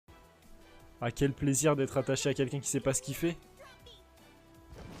Ah, quel plaisir d'être attaché à quelqu'un qui sait pas ce qu'il fait.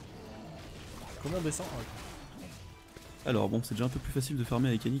 Comment on descend? Ah, okay. Alors bon, c'est déjà un peu plus facile de farmer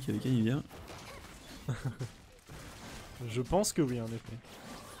avec Annie qu'avec Anilia. Je pense que oui, en effet.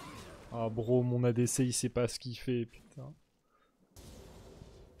 Ah bro, mon ADC il sait pas ce qu'il fait, putain.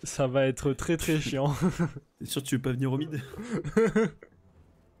 Ça va être très très chiant. T'es sûr que tu veux pas venir au mid?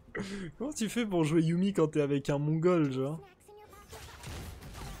 Comment tu fais pour jouer Yumi quand t'es avec un mongol, genre?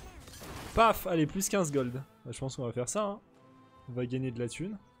 Paf! Allez, plus 15 gold. Bah, je pense qu'on va faire ça, hein. On va gagner de la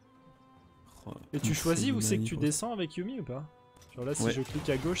thune. Oh, et tu choisis où c'est que tu descends avec Yumi ou pas? Genre là, si je clique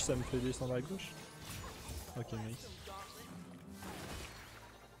à gauche, ça me fait descendre à gauche. Ok, nice.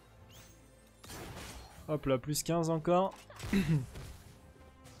 Hop là, plus 15 encore.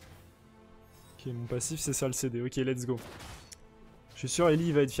 Ok, mon passif, c'est ça le CD. Ok, let's go. Je suis sûr, Ellie,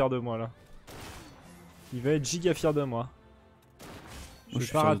 il va être fier de moi, là. Il va être giga fier de moi. Je vais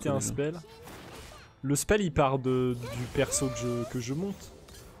pas rater un spell. Le spell, il part du perso que je monte.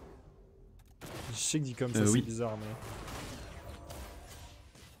 Je sais que dit comme ça, c'est bizarre, mais...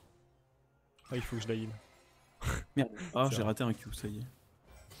 Ah, il faut que je la heal. Merde. Ah, j'ai raté un Q, ça y est.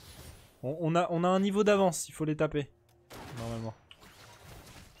 On a un niveau d'avance, il faut les taper. Normalement.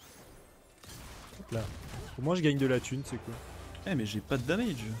 Hop là. Au moins, je gagne de la thune, c'est cool. Eh, mais j'ai pas de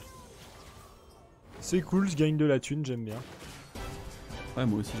damage. C'est cool, je gagne de la thune, j'aime bien. Ouais,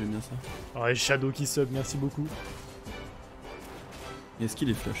 moi aussi, j'aime bien ça. Oh, et Shadow qui sub, merci beaucoup. Est-ce qu'il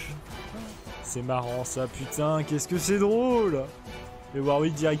est flush? C'est marrant ça, putain, qu'est-ce que c'est drôle! Et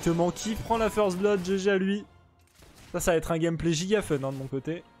Warwick directement, qui prend la first blood? GG à lui. Ça va être un gameplay giga fun hein, de mon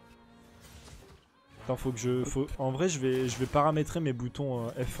côté. Attends, faut que je... En vrai, je vais paramétrer mes boutons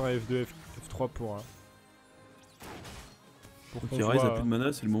F1, F2, F3 pour... Ok, Rise a plus de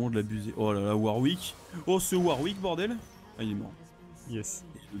mana, c'est le moment de l'abuser. Oh là là, Warwick. Oh, ce Warwick, bordel. Ah, il est mort. Yes.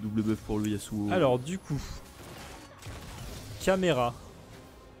 Le double buff pour le Yasuo. Alors, du coup... Caméra.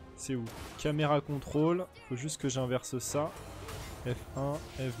 C'est où? Caméra contrôle. Faut juste que j'inverse ça. F1,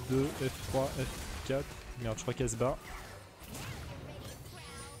 F2, F3, F4. Merde, je crois qu'elle se bat.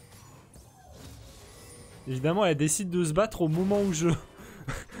 Évidemment, elle décide de se battre au moment où je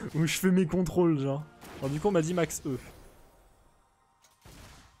où je fais mes contrôles, genre. Alors, du coup, on m'a dit max E.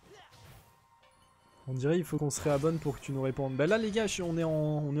 On dirait il faut qu'on se réabonne pour que tu nous répondes. Bah là, les gars, on est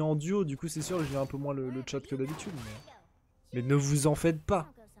en duo, du coup, c'est sûr, je lis un peu moins le chat que d'habitude. Mais ne vous en faites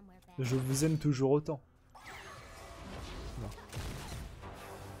pas. Je vous aime toujours autant. Non.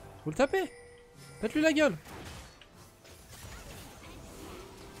 Faut le taper. Faites-lui la gueule.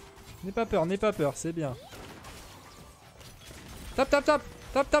 N'aie pas peur, c'est bien. Tape, tape, tape.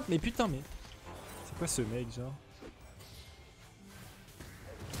 Tape, tape. Mais putain, mais... C'est quoi ce mec, genre?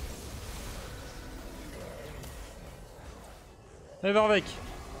 Allez, va avec.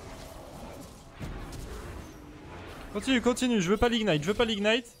 Continue, je veux pas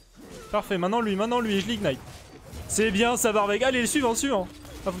l'ignite, Parfait, maintenant lui, je l'ignite. C'est bien, ça va avec. Allez, suivant.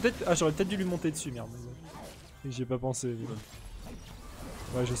 Ah, j'aurais peut-être dû lui monter dessus, merde. J'ai pas pensé.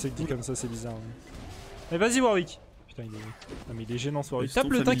 Ouais, je sais que dit comme ça, c'est bizarre. Mais vas-y, Warwick. Putain, il est... Non, mais il est gênant, ce Warwick. Tape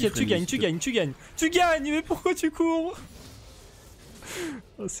le, t'inquiète, tu gagnes. Mais pourquoi tu cours?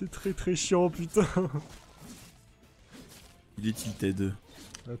 Oh, c'est très très chiant, putain. Il est tilted.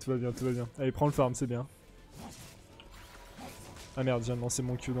 Ah, tout va bien. Allez, prends le farm, c'est bien. Ah merde, je viens de lancer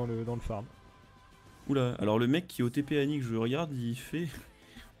mon Q dans le farm. Oula, alors le mec qui est au TP Annie que je regarde, il fait...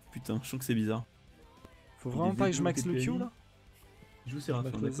 Putain, je sens que c'est bizarre. Faut vraiment pas que je max le Q là? Je vous sers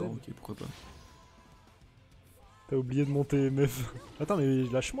d'accord, ok, pourquoi pas. T'as oublié de monter MF. Attends, mais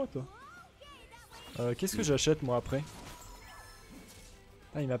lâche-moi toi. Qu'est-ce que j'achète moi après?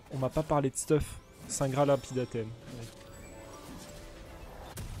 Ah, on m'a pas parlé de stuff. 5 Graal rapide Athènes. Ouais.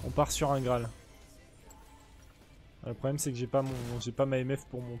 On part sur un Graal. Le problème c'est que j'ai pas ma MF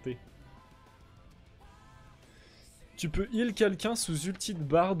pour monter. Tu peux heal quelqu'un sous ulti de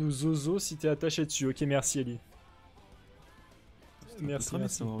Bard ou Zozo si t'es attaché dessus. Ok, merci Ellie. Merci.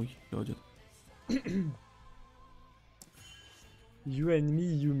 You and me,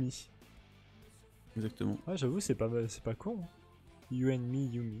 Yumi. Exactement. Ah, j'avoue, c'est pas con. Hein. You and me,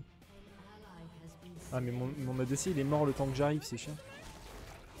 Yumi. Ah, mais mon ADC il est mort le temps que j'arrive, c'est chiant.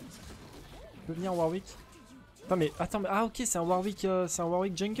 Tu peux venir Warwick? Attends, ah ok, c'est un Warwick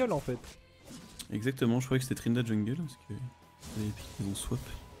jungle en fait. Exactement, je croyais que c'était Trinda jungle parce que ils ont swap.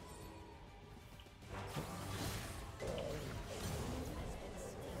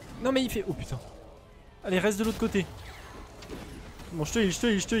 Non mais il fait... Oh putain. Allez, reste de l'autre côté. Bon, je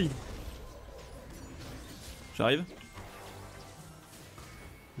te heal. J'arrive.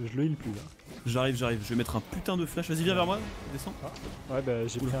 Je le heal plus là. J'arrive, je vais mettre un putain de flash. Vas-y, viens vers moi, descends. Ah. Ouais, bah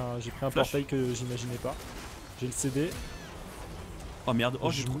j'ai pris un portail que j'imaginais pas. J'ai le CD. Oh merde,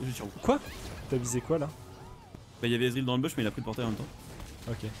 oh j'ai sur vous. Quoi? T'as visé quoi là? Bah il y avait Ezreal dans le bush mais il a pris le portail en même temps.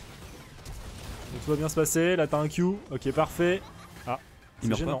 Ok. Donc, tout va bien se passer, là t'as un Q. Ok, parfait. Ah,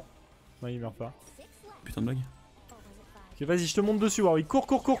 c'est gênant. Non, il meurt pas. Putain de blague. Ok, vas-y, je te monte dessus, Warwick. Cours.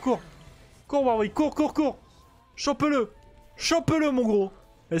 Cours, Warwick, cours. Chope-le. Chope-le, mon gros.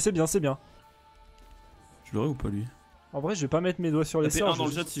 Eh, c'est bien. Je l'aurais ou pas lui? En vrai, je vais pas mettre mes doigts sur les sorts. Dans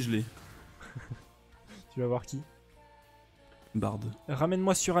le chat si je l'ai. Tu vas voir qui? Bard.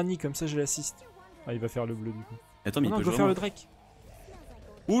 Ramène-moi sur Annie, comme ça je l'assiste. Ah, il va faire le bleu du coup. Attends, mais non, il peut go faire le Drake.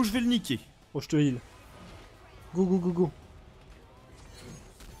 Oh, je vais le niquer. Oh, je te heal. Go.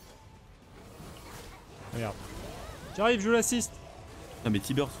 Regarde. J'arrive, je l'assiste. Ah, mais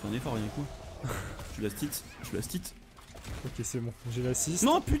Tiber, tu fais un effort, rien quoi. Je la stit. Ok, c'est bon, j'ai l'assist.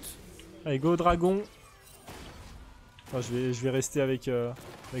 Non, pute. Allez, go dragon. Enfin, je vais rester avec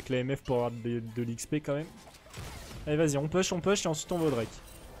la MF pour avoir de l'XP quand même. Allez, vas-y, on push et ensuite on va au Drake.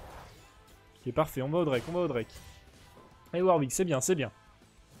 Ok, parfait, on va au Drake. Allez, Warwick, c'est bien.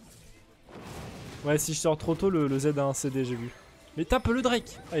 Ouais, si je sors trop tôt, le Z a un CD, j'ai vu. Mais tape le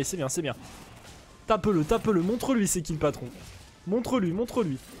Drake. Allez, c'est bien. Tape-le, montre-lui c'est qui le patron. Montre-lui.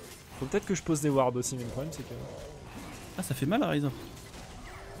 Faut peut-être que je pose des wards aussi, mais le problème c'est que... Ah, ça fait mal à Ryzen.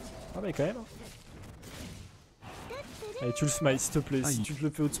 Ah bah quand même. Allez, tu le smite s'il te plaît. Si tu te le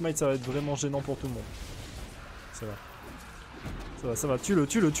fais out smite, ça va être vraiment gênant pour tout le monde. Ça va. Tue-le. Mais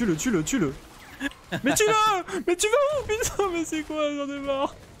tue-le. Mais tu vas où, putain? Mais c'est quoi? J'en ai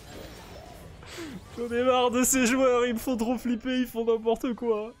marre. De ces joueurs. Ils me font trop flipper. Ils font n'importe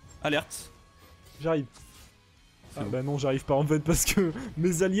quoi. Alerte. J'arrive. Ah bah non, j'arrive pas en fait parce que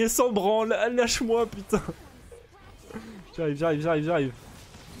mes alliés s'en branlent. Lâche-moi, putain. J'arrive.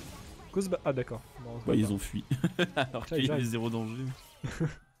 Ah d'accord. Bah ils ont fui. Alors qu'il y avait zéro danger.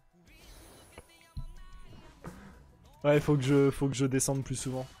 Ouais, faut que je descende plus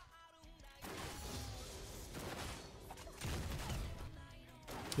souvent.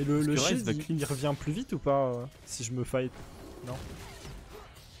 Et le shield, il revient plus vite ou pas si je me fight? Non.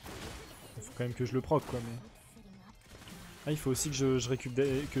 Faut quand même que je le proc quoi, mais... Ah, il faut aussi que je récupère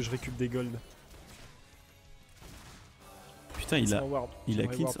des gold. Putain, il a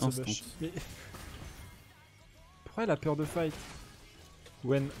cleanse instant. Mais... Pourquoi elle a peur de fight?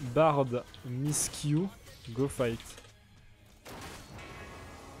 When Bard miss Q, go fight.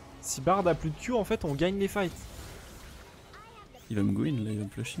 Si Bard a plus de Q, en fait, on gagne les fights. Il va me go in là, il va me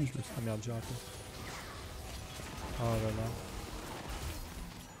flash in, je le sais. Ah merde, j'ai raté. Oh là là.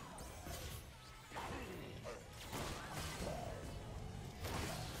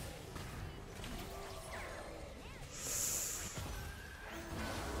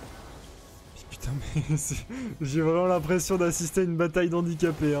 Putain, mais j'ai vraiment l'impression d'assister à une bataille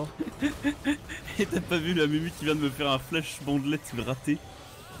d'handicapés. Hein. Et t'as pas vu la Mumu qui vient de me faire un flash bandelet raté?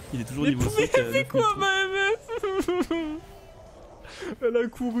 Il est toujours niveau 5. Mais c'est quoi ma MF? Elle a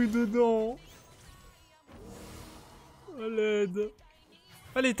couru dedans. À l'aide.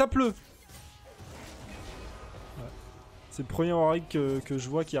 Allez, tape-le. Ouais. C'est le premier Warwick que je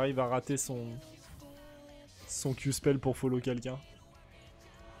vois qui arrive à rater son Q-spell pour follow quelqu'un.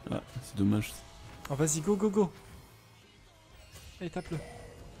 Ah, c'est dommage. Ah, vas-y, go. Allez, tape-le.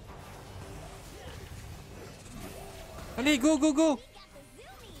 Allez, go.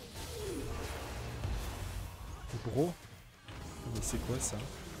 Bro. Mais c'est quoi ça?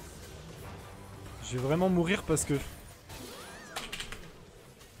 Je vais vraiment mourir parce que...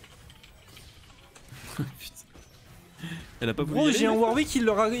 Elle a pas voulu. Bro, j'ai un Warwick, il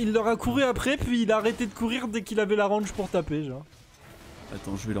leur a couru après, puis il a arrêté de courir dès qu'il avait la range pour taper, genre.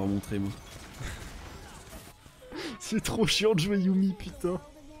 Attends, je vais leur montrer, moi. C'est trop chiant de jouer Yumi, putain.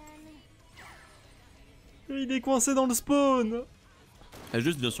 Et il est coincé dans le spawn. Elle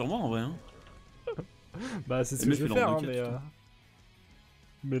juste vient sur moi en vrai, hein. Bah, c'est ce que je vais faire, hein,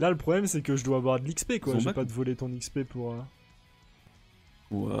 mais là, le problème, c'est que je dois avoir de l'XP, quoi. Je vais pas te voler ton XP pour...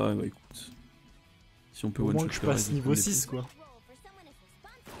 Ouais, bah écoute. Si on peut au moins que je passe niveau 6, quoi.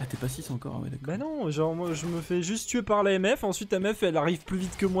 Ah, t'es pas 6 encore, ouais, d'accord. Bah non, genre, moi, je me fais juste tuer par la MF, ensuite la MF, elle arrive plus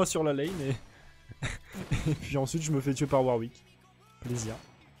vite que moi sur la lane, et... et puis ensuite, je me fais tuer par Warwick. Plaisir.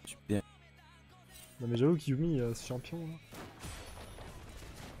 Super. Non mais j'avoue qu'Yumi, c'est champion, là.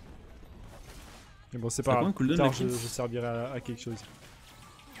 Mais bon, c'est pas grave, plus tard, je servirai à quelque chose.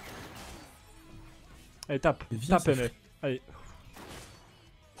 Allez, tape MF. Allez.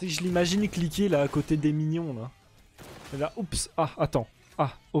 Tu sais que je l'imagine cliquer là à côté des mignons là. Et là, oups, ah, attends.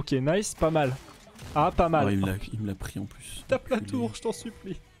 Ah, ok, nice, pas mal. Ah, pas mal. Oh, il me l'a pris en plus. Tape la tour, je t'en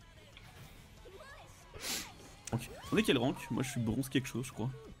supplie. On est quel rank? Moi je suis bronze quelque chose je crois.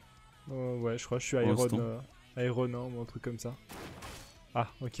 Ouais, je crois que je suis Pour Iron 1 ou un truc comme ça. Ah,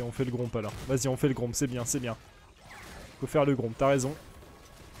 ok, on fait le gromp alors. Vas-y, on fait le gromp, c'est bien, c'est bien. Faut faire le gromp, t'as raison.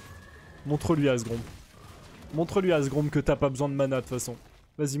 Montre-lui à ce gromp. Montre-lui à ce gromp que t'as pas besoin de mana de toute façon.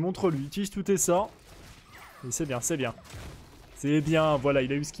 Vas-y, montre-lui, utilise tous tes sorts. Et c'est bien, c'est bien. C'est bien, voilà,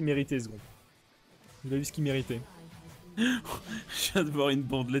 il a eu ce qu'il méritait ce gromp. Il a eu ce qu'il méritait. Je viens de voir une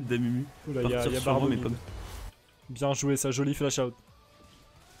bandelette d'Amumu. Oula, y a Bardo. Bien joué, ça, joli flash out.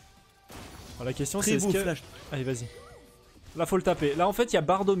 Alors, la question c'est est-ce que... Flash. Allez, vas-y. Là, faut le taper. Là, en fait, il y a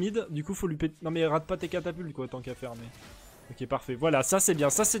Bardo mid. Du coup, faut lui péter. Non, mais rate pas tes catapultes, quoi, tant qu'à faire. Mais... Ok, parfait. Voilà, ça, c'est bien.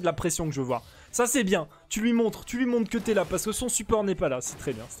 Ça, c'est de la pression que je veux voir. Ça, c'est bien. Tu lui montres que t'es là. Parce que son support n'est pas là. C'est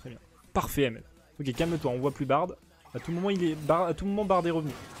très bien, c'est très bien. Parfait, ML. Ok, calme-toi. On voit plus Bard. À tout moment, à tout moment, Bard est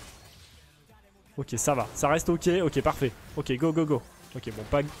revenu. Ok, ça va. Ça reste ok. Ok, parfait. Ok, go, go, go. Ok, bon,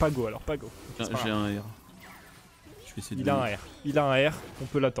 pas go alors. Pas go. Okay, j'ai un R. Je vais essayer de... Il a un R. Il a un R. On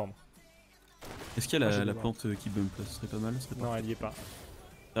peut l'attendre. Est-ce qu'il y a la plante qui bump là? Ce serait pas mal, non, elle y est pas.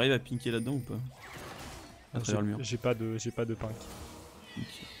 T'arrives à pinker là-dedans ou pas? À travers le mur. J'ai pas de pink. Okay.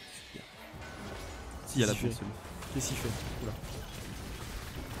 Si, il y a la plante, c'est bon. Qu'est-ce qu'il fait? Oula.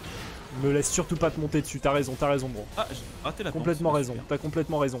 Me laisse surtout pas te monter dessus, t'as raison, bro. Ah, j'ai raté la complètement raison, t'as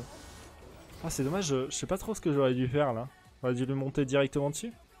complètement raison. Ah, c'est dommage, je sais pas trop ce que j'aurais dû faire là. J'aurais dû le monter directement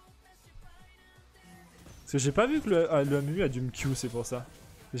dessus. Parce que j'ai pas vu que le AMU a dû me Q, c'est pour ça.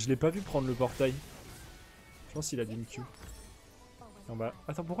 Je l'ai pas vu prendre le portail. Je pense qu'il a dû me Q. Non, bah,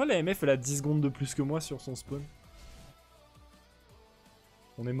 attends, pourquoi la MF elle a 10 secondes de plus que moi sur son spawn?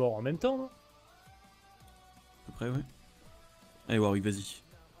 On est mort en même temps, non? À peu près, ouais. Allez, Warwick, vas-y.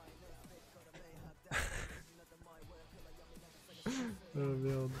 Oh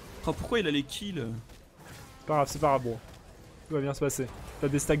merde. Oh, pourquoi il a les kills? C'est pas grave, bro. Tout va bien se passer. T'as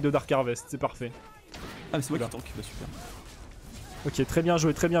des stacks de Dark Harvest, c'est parfait. Ah, mais c'est moi qui tank, bah super. Ok, très bien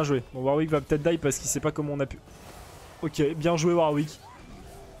joué, très bien joué. Bon, Warwick va peut-être die parce qu'il sait pas comment on a pu. Ok, bien joué, Warwick.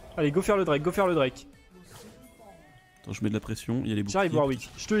 Allez, go faire le Drake, go faire le Drake. Attends, je mets de la pression, il y a les boucliers. J'arrive,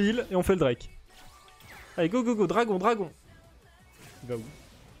 Warwick. Je te heal et on fait le Drake. Allez, go, go, go, dragon, dragon. Il va où?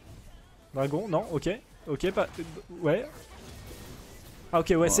 Dragon, non, ok. Ok, pas. Ouais. Ah,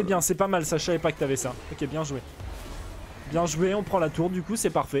 ok, ouais, c'est bien, c'est pas mal ça, je savais pas que t'avais ça. Ok, bien joué. Bien joué, on prend la tour, du coup, c'est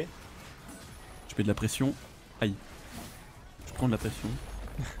parfait. Je mets de la pression. Aïe. Je prends de la pression.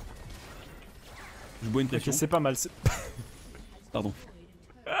 Je bois une pression. Ok, c'est pas mal. Pardon.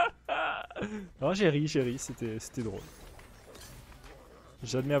 Non, j'ai ri, c'était drôle.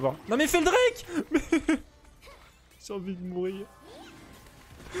 J'admets avoir... Non mais fais le Drake. J'ai envie de mourir.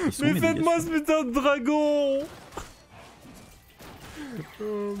 Mais faites-moi ce putain de dragon.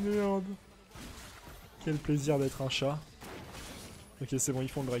 Oh merde. Quel plaisir d'être un chat. Ok, c'est bon, ils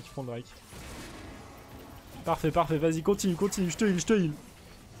font le Drake, Parfait, parfait, vas-y, continue, je te heal,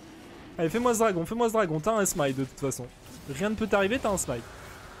 Allez, fais-moi ce dragon, t'as un smite de toute façon. Rien ne peut t'arriver, t'as un smite.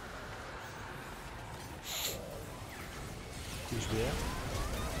 Ok, je vais R.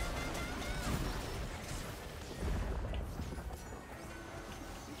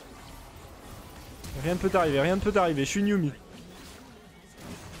 Rien ne peut t'arriver, je suis YUUMI.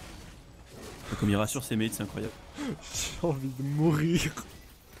 Comme il rassure ses mates, c'est incroyable. J'ai envie de mourir.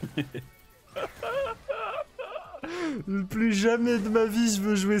 Plus jamais de ma vie je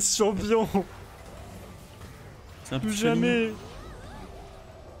veux jouer ce champion. Plus jamais.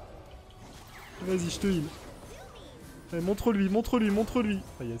 Vas-y, je te heal. Allez, montre-lui.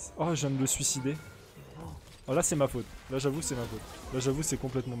 Ah yes. Oh, je viens de le suicider. Oh, là c'est ma faute. Là j'avoue c'est ma faute. Là j'avoue c'est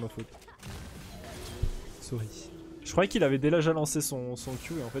complètement ma faute. Sorry. Je croyais qu'il avait déjà lancé son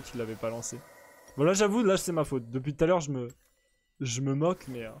Q et en fait il l'avait pas lancé. Bon là j'avoue, là c'est ma faute. Depuis tout à l'heure je me moque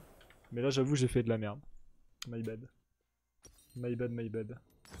mais là j'avoue j'ai fait de la merde. My bad. My bad.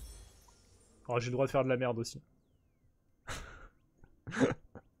 Oh, j'ai le droit de faire de la merde aussi.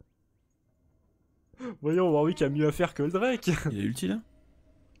 Voyons, Warwick a mieux à faire que le Drake. Il a ulti là?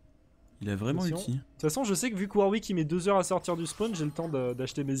 Il a vraiment ulti. De toute façon, je sais que vu que Warwick il met 2 heures à sortir du spawn, j'ai le temps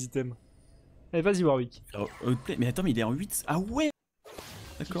d'acheter mes items. Allez, vas-y, Warwick. Mais attends, mais il est en 8. Ah ouais!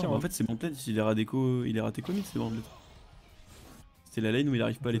 D'accord, en fait, c'est bon, peut-être il est raté commit, c'est bon. C'était la lane où il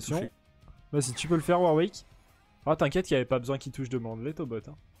arrive pas à les toucher. Vas-y, tu peux le faire, Warwick. Ah, t'inquiète, il n'y avait pas besoin qu'il touche de mandlet au bot.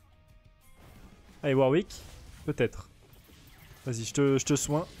 Hein. Allez, Warwick. Peut-être. Vas-y, je te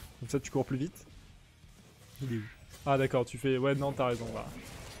soins. Comme ça, tu cours plus vite. Il est où? Ah, d'accord, tu fais. Ouais, non, t'as raison. Voilà.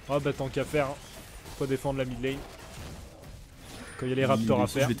 Ah, bah, tant qu'à faire. Hein. Faut défendre la mid lane. Quand il y a les raptors à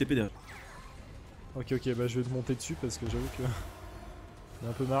faire. Je vais TP derrière. Ok, bah, je vais te monter dessus parce que j'avoue que. J'ai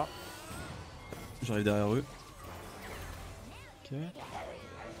un peu marre. J'arrive derrière eux. Ok.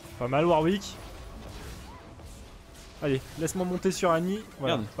 Pas mal, Warwick. Allez, laisse-moi monter sur Annie.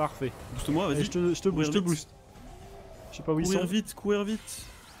 Voilà, Regarde. parfait. Booste-moi, vas-y. Je te booste. Je sais pas où ils sont. Courir vite.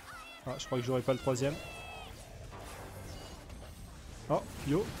 Ah, je crois que j'aurai pas le troisième. Oh,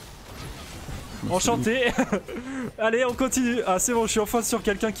 yo. Enchanté. Allez, on continue. Ah, c'est bon, je suis enfin sur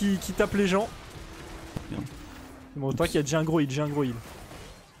quelqu'un qui tape les gens. Merde. Bon, t'inquiète, j'ai un gros heal,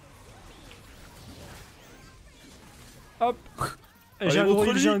 Hop. J'ai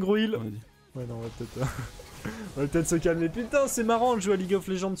un gros heal. Ouais, non, on va peut-être se calmer. Putain, c'est marrant de jouer à League of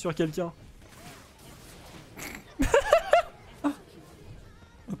Legends sur quelqu'un.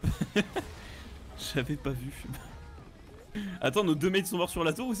 J'avais pas vu. Attends, nos 2 mates sont morts sur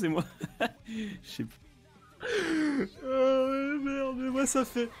la tour ou c'est moi? Je sais plus. Oh merde, mais moi ça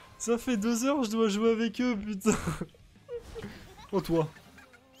fait 2 heures, je dois jouer avec eux, putain. Oh toi.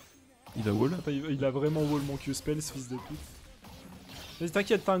 Il a wall? Il a vraiment wall mon Q-spell, ce fils de pute. Vas-y,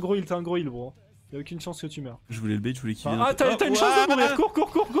 t'inquiète, t'as un gros heal, bro. Y'a aucune chance que tu meurs. Je voulais le bait, je voulais qu'il vienne. Ah, t'as une chance de mourir,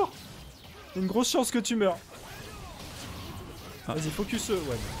 cours. Y'a une grosse chance que tu meurs. Ah. Vas-y, focus eux,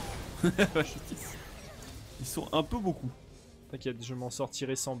 ouais. Ils sont un peu beaucoup. T'inquiète, je m'en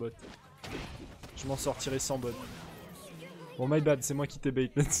sortirai sans bot. Bon, my bad, c'est moi qui t'ai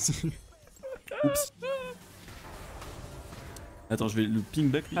bait là-dessus. Oups. Attends, je vais le ping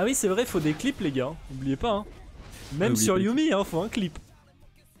back lui. Ah oui, c'est vrai, faut des clips, les gars. Oubliez pas, hein. Même sur YUUMI, hein, faut un clip.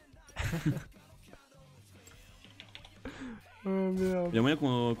 Oh merde. Il y a moyen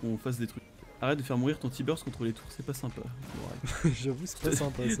qu'on fasse des trucs. Arrête de faire mourir ton T-Burst contre les tours, c'est pas sympa. J'avoue, c'est pas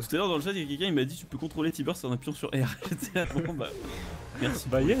sympa ça. Tout à l'heure dans le chat, il y a quelqu'un qui m'a dit tu peux contrôler T-Burst en appuyant sur R. J'étais là, bon bah. Merci.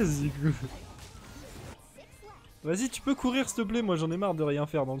 Bah yes, du coup. Vas-y, tu peux courir s'il te plaît, moi j'en ai marre de rien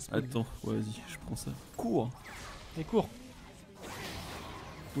faire dans le spot. Attends, ouais, vas-y, je prends ça. Cours. Et cours.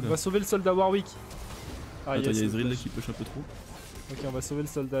 Oula. On va sauver le soldat Warwick. Ah, attends, yes, il y a Ezreal là qui push un peu trop. Ok, on va sauver le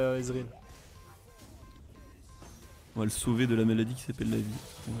soldat Ezreal. On va le sauver de la maladie qui s'appelle la vie.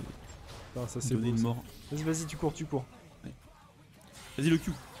 On va Ah, ça c'est donner une mort. Vas-y, tu cours. Ouais. Vas-y, le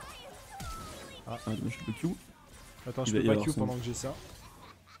Q. Ah, dommage, le Q. Attends, je peux pas Q pendant que j'ai ça.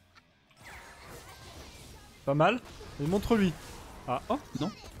 Pas mal. Mais montre-lui. Ah, oh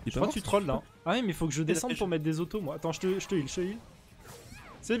non. Je crois que tu trolls là. Ah oui, mais faut que je descende pour mettre des autos moi. Attends, je te heal.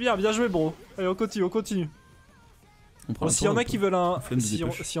 C'est bien joué, bro. Allez, on continue. S'il y en a qui veulent s'il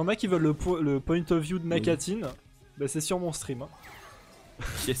y en a qui veulent le point of view de Nakatine, bah c'est sur mon stream. Hein.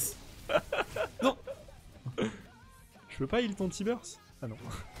 Yes. Non. Je peux pas heal ton T-Burst? Ah non.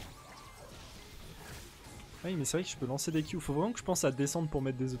 Ah oui, mais c'est vrai que je peux lancer des Q. Faut vraiment que je pense à descendre pour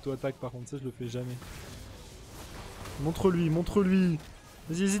mettre des auto-attaques, par contre, ça je le fais jamais. Montre-lui.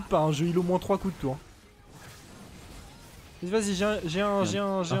 Vas-y, hésite pas, hein, je heal au moins 3 coups de tour. Vas-y, j'ai un.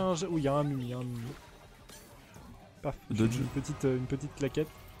 Oui, il y a un mini, Paf, Dodge. Une petite claquette.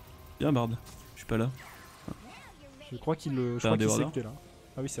 Bien, Bard. Je suis pas là. Je crois qu'il sait que t'es là.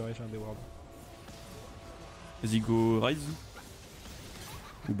 Ah oui, c'est vrai, j'ai un déward. Vas-y, go Rise.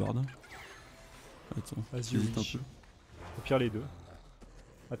 Ou Bard. Attends, vas-y, hésite un peu. Au pire, les deux.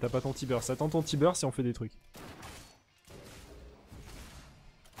 Ah, t'as pas ton T-Burst. Attends ton T-Burst et on fait des trucs.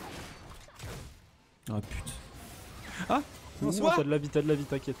 Ah putain. Ah non, c'est bon, t'as de la vie,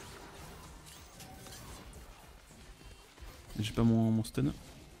 t'inquiète. J'ai pas mon stun.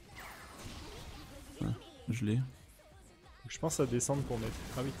 Ah, je l'ai. Je pense à descendre pour mettre.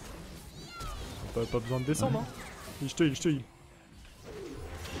 Ah oui. Pas besoin de descendre, hein. Je te heal.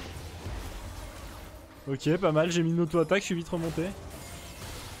 Ok, pas mal, j'ai mis une auto-attaque, je suis vite remonté.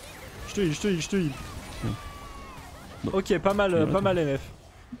 Je te heal. Bon. Ok, pas mal NF.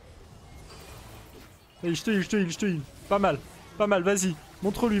 Allez, je te heal. Pas mal, vas-y.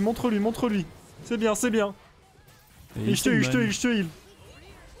 Montre-lui. C'est bien. Et je te heal.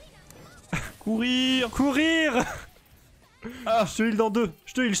 Courir. Ah, je te heal dans 2.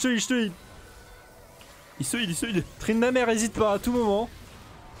 Je te heal. Il se heal. Trine ma mère, hésite pas à tout moment.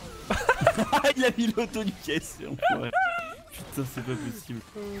 Il a mis l'auto du caisse. Putain, c'est pas possible.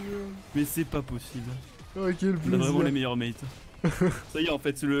 Mais c'est pas possible. Oh, quel plaisir. On a vraiment les meilleurs mates. Ça y est, en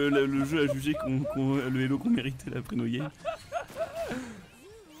fait, le jeu a jugé le hello qu'on méritait après nos games.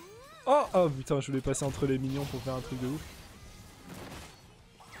 Oh putain, je voulais passer entre les minions pour faire un truc de ouf.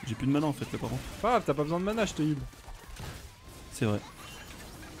 J'ai plus de mana en fait là par contre. Ah, t'as pas besoin de mana, je te heal. C'est vrai.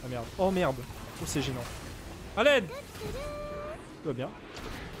 Ah merde. Oh merde. Oh, c'est gênant. À l'aide. Tout va bien.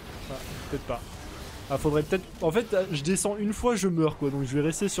 Ah, peut-être pas. Ah, faudrait peut-être... En fait, je descends une fois, je meurs quoi. Donc je vais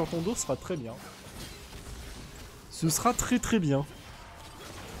rester sur ton dos, ce sera très bien. Ce sera très bien.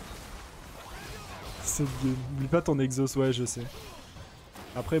 Cette game. N'oublie pas ton exos, ouais, je sais.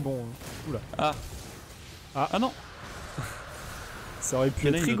 Après, bon... Oula. Ah non. Ça aurait pu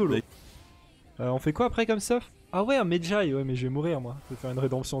être rigolo. On fait quoi après comme ça? Ah ouais, un Medjay, ouais, mais je vais mourir moi. Je vais faire une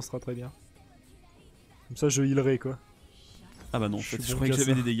rédemption, ce sera très bien. Comme ça, je healerai quoi. Ah bah non, en fait, je croyais que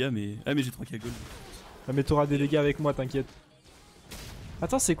j'avais des dégâts, mais. Ah, mais j'ai 3k gold. Ah, mais t'auras des dégâts avec moi, t'inquiète.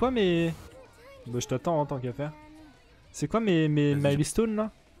 Attends, c'est quoi mes. Bah, je t'attends, hein, tant qu'à faire. C'est quoi mes milestones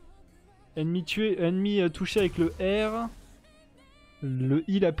là? Ennemi tué, ennemi touché avec le R. Le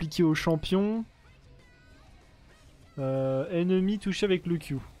heal appliqué au champion. Ennemi touché avec le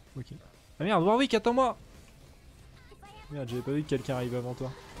Q. Ok. Ah merde, Warwick, attends-moi! Merde, j'avais pas vu que quelqu'un arrive avant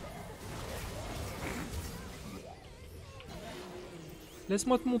toi.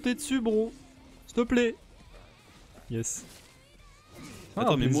 Laisse-moi te monter dessus, bro. S'il te plaît. Yes. Ah,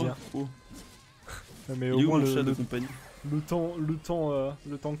 attends, mais moi. Oh. Ah, mais il au est où moins mon chat de compagnie? le temps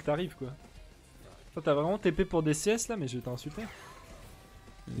que t'arrives quoi. Toi, t'as vraiment TP pour des CS là, mais je vais t'insulter.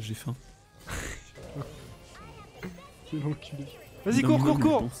 J'ai faim. Quel enculé. Vas-y, cours, cours,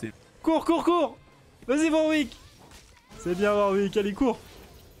 cours! Cours, cours, cours! Vas-y, Warwick! C'est bien, Warwick, allez, cours!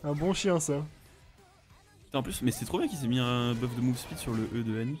 Un bon chien, ça. En plus, mais c'est trop bien qu'il s'est mis un buff de move speed sur le E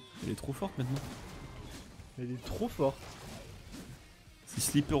de Annie. Elle est trop forte maintenant. Elle est trop forte. C'est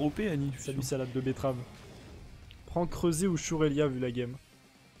sleeper OP, Annie. Salut, salade de betterave. Prends creuser ou Shurelia vu la game.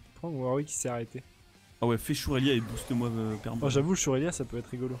 Prends Warwick qui s'est arrêté. Ah ouais, fais Shurelia et booste-moi perma. Oh, j'avoue, Shurelia ça peut être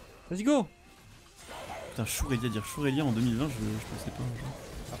rigolo. Vas-y, go! Putain, Shurelia, dire Shurelia en 2020, je pensais pas.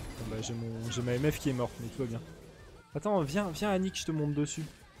 Ah, bah, j'ai ma MF qui est morte, mais tout va bien. Attends, viens, Annick, je te monte dessus.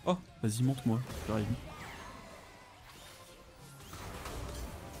 Oh, vas-y, monte-moi, j'arrive.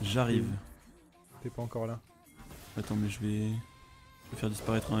 J'arrive. T'es pas encore là. Attends, mais je vais faire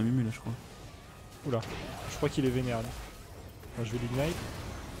disparaître un Mumu là, je crois. Oula, je crois qu'il est vénère là. Enfin, je vais l'ignite.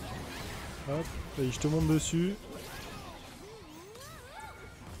 Hop, vas-y, je te monte dessus.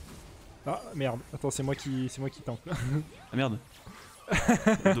 Ah merde, attends, c'est moi qui tank. Ah merde.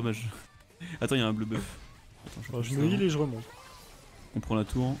 Dommage. Attends, il y a un bleu buff. Attends, je me heal et je remonte. On prend la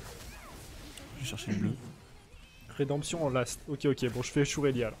tour. Je vais chercher le bleu. Rédemption en last. Ok, bon, je fais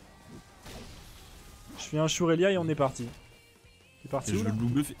Shurelia là. Je fais un Shurelia et on est parti. C'est parti. Et je veux le blue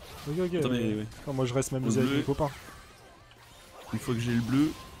buff. Ok. Attends, mais, ouais. Non, moi je reste m'amuser avec mes copains. Une fois que j'ai le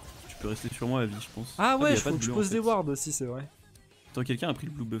bleu, tu peux rester sur moi à vie, je pense. Ah ouais, faut que je pose des wards aussi, c'est vrai. Attends, quelqu'un a pris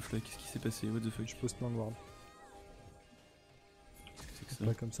le blue buff là, qu'est-ce qui s'est passé? What the fuck? Je pose plein de wards. Qu'est-ce que c'est que ça?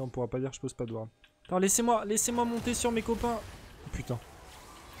 Là, comme ça, on pourra pas dire que je pose pas de ward. Attends, laissez-moi monter sur mes copains. Oh, putain.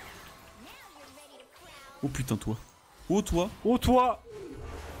 Oh putain, toi. Oh toi. Oh toi.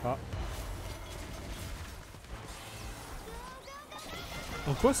 Ah.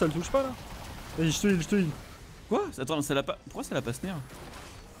 Oh quoi, ça le touche pas là? Vas-y, je te heal. Quoi? Attends, ça l'a pas. Pourquoi ça l'a pas snare?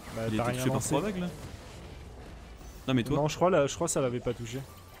 Bah, il est touché par 3 vagues là? Non mais toi? Non, je crois ça l'avait pas touché.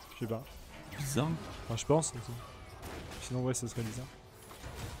 Je sais pas. Bizarre. Enfin, je pense. Sinon, ouais, ça serait bizarre.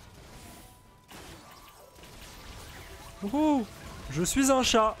 Wouhou! Je suis un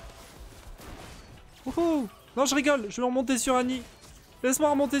chat! Wouhou! Non, je rigole, je vais remonter sur Annie. Laisse-moi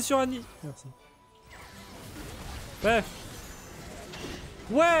remonter sur Annie. Merci. Bref.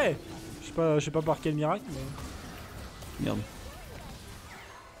 Ouais! Je sais pas par quel miracle, mais... Merde.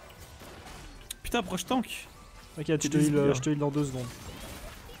 Putain, pourquoi je tank? T'inquiète, je te heal dans 2 secondes.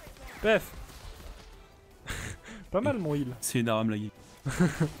 Bref. Pas mal mon heal. C'est une arame laguée.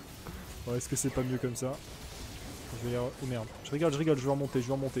 Ouais, est-ce que c'est pas mieux comme ça? Je vais... Oh merde. Je rigole, je vais remonter, C'est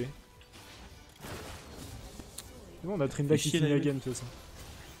bon, on a Trinda qui finit la game, de toute façon.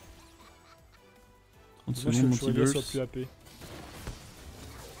 30 secondes, mon petit burst. Soit plus AP.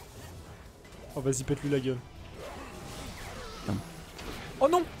 Oh, vas-y, pète-lui la gueule. Ah. Oh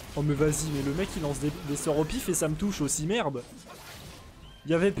non! Oh, mais vas-y, mais le mec il lance des sorts au pif et ça me touche aussi, merde!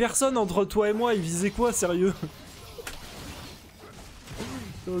 Y'avait personne entre toi et moi, il visait quoi, sérieux?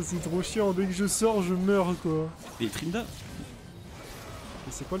 Oh, c'est trop chiant, dès que je sors, je meurs quoi. Et Trinda?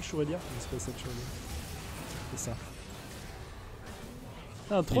 Et c'est quoi le Shurelia? C'est pas ça le Shurelia. C'est ça.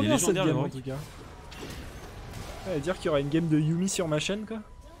 Ah, trop bien cette game en tout cas. Ouais, dire qu'il y aura une game de YUUMI sur ma chaîne quoi.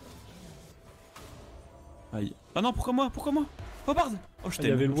 Aïe. Ah non, pourquoi moi? Oh bard! Oh je t'aime. Il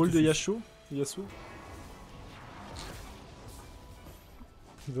y avait le wall de Yasuo. Il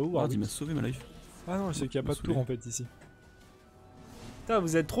va où Bard il m'a sauvé ma life. Ah non, c'est qu'il n'y a pas de tour en fait ici. Putain,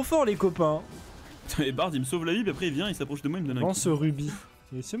 vous êtes trop forts les copains. Et Bard il me sauve la vie, puis après il vient, il s'approche de moi, il me donne un kill. Ce rubis.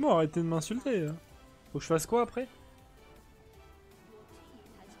 Mais c'est moi, arrêtez de m'insulter. Faut que je fasse quoi après?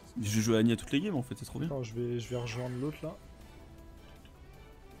 Je joue à Annie à toutes les games en fait, c'est trop bien. Attends, je vais rejoindre l'autre là.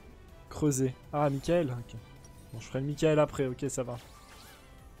 Creuser. Ah, Michael. Ok. Bon, je ferai le Michael après, ok, ça va.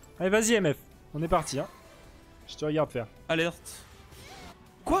 Allez, vas-y, MF. On est parti, hein. Je te regarde faire. Alerte.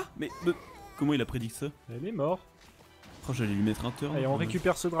 Quoi? Mais comment il a prédit ça? Elle est morte. Oh, j'allais lui mettre un turn. Allez, on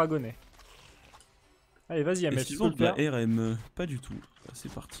récupère ce dragonnet. Allez, vas-y, Amel, tu peux le la faire. RM pas du tout.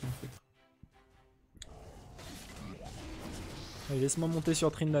 C'est parti en fait. Allez, laisse-moi monter sur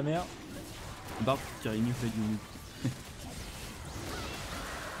Tryndamere. Barbe qui a réuni fait YUUMI.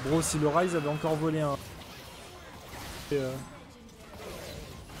 Bro, si le Rise avait encore volé un... C'est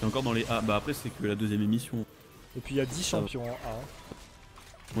encore dans les A. Bah après c'est que la deuxième émission. Et puis il y a 10 champions en A.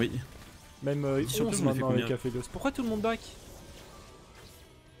 Oui. Même 11 maintenant avec Cafédos. Pourquoi tout le monde back?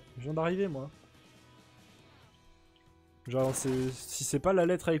 Je viens d'arriver moi. Genre si c'est pas la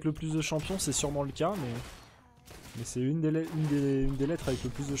lettre avec le plus de champions, c'est sûrement le cas, mais c'est une des lettres avec le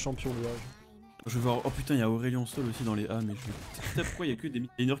plus de champions de âge. Je vais voir. Oh putain, il y a Aurélien Sol aussi dans les A, mais je sais pourquoi il y a que des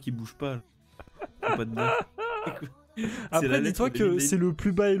midlaners qui bougent pas. Là. Pas de Après, dis-toi que c'est le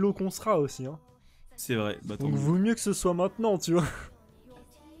plus bas elo qu'on sera aussi. Hein. C'est vrai. Bah, donc vaut mieux que ce soit maintenant, tu vois.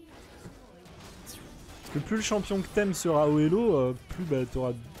 Parce que plus le champion que t'aimes sera au elo, plus bah,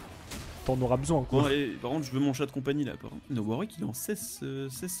 t'en auras besoin. Quoi. Bon, allez, par contre, je veux mon chat de compagnie là. No, Warwick il est en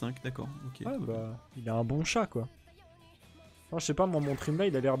 16-5, d'accord. Okay. Ouais, bah, il a un bon chat quoi. Non, je sais pas, moi mon trim là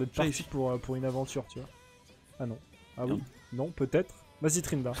il a l'air d'être parti pour une aventure, tu vois. Ah non. Ah oui. Non, peut-être. Vas-y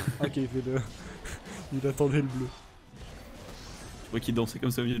Trinda. Ok, il fait le. Il attendait le bleu. Je crois qu'il dansait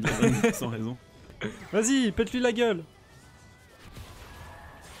comme ça au milieu de la zone, sans raison. Vas-y, pète-lui la gueule.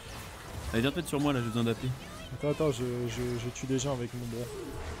 Allez, viens te mettre sur moi là, j'ai besoin d'appui. Attends, je tue des gens avec mon bras.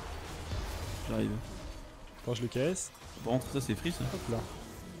 J'arrive. Attends, je le casse. Par contre, ça c'est free ça. Hop là.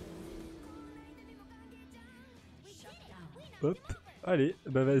 Hop. Allez,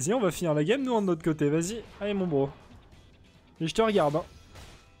 bah vas-y, on va finir la game nous de notre côté, vas-y. Allez mon bro. Et je te regarde hein.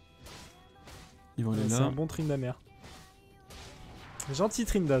 C'est un bon Tryndamere. Gentil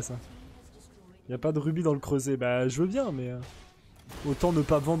Trinda ça. Y'a pas de rubis dans le creuset, bah je veux bien mais... autant ne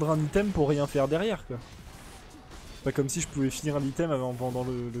pas vendre un item pour rien faire derrière quoi. Pas comme si je pouvais finir un item en vendant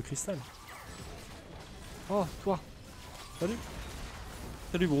le cristal. Oh, toi. Salut.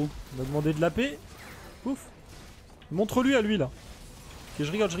 Salut bro. On m'a demandé de la paix. Ouf. Montre-lui à lui là. Ok,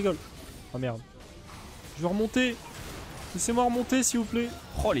 je rigole. Ah merde. Je vais remonter. Laissez-moi remonter s'il vous plaît.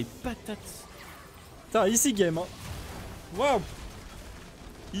 Oh les patates. Putain, easy game hein. Waouh.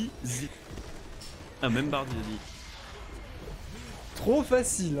 Easy. Ah même Bard il a dit. Trop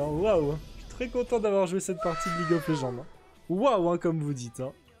facile hein, waouh. Je suis très content d'avoir joué cette partie de League of Legends. Hein. Waouh hein, comme vous dites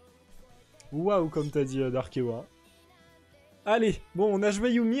hein. Waouh comme t'as dit Darkewa. Allez, bon on a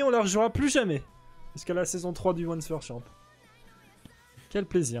joué YUUMI, on la rejouera plus jamais. Jusqu'à la saison 3 du Once for Champ. Quel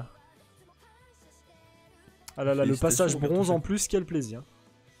plaisir. Ah là là, le passage bronze en plus, quel plaisir.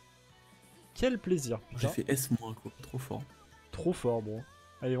 Quel plaisir. J'ai fait S- quoi, trop fort. Trop fort, bro.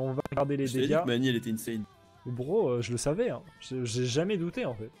 Allez, on va regarder les dégâts. Dit que Mani elle était insane. Bro, je le savais, hein. J'ai jamais douté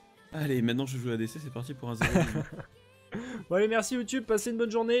en fait. Allez, maintenant je joue à DC, c'est parti pour un 0. Bon allez, merci YouTube, passez une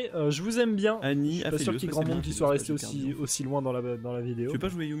bonne journée. Je vous aime bien. Annie, je suis pas sûr qu'il y ait grand monde qui soit resté aussi loin dans la vidéo. Tu veux pas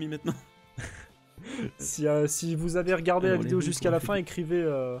jouer YUUMI maintenant? Si vous avez regardé la vidéo jusqu'à la fin, écrivez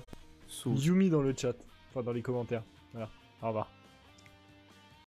YUUMI dans le chat. Enfin, dans les commentaires. Voilà. Au revoir.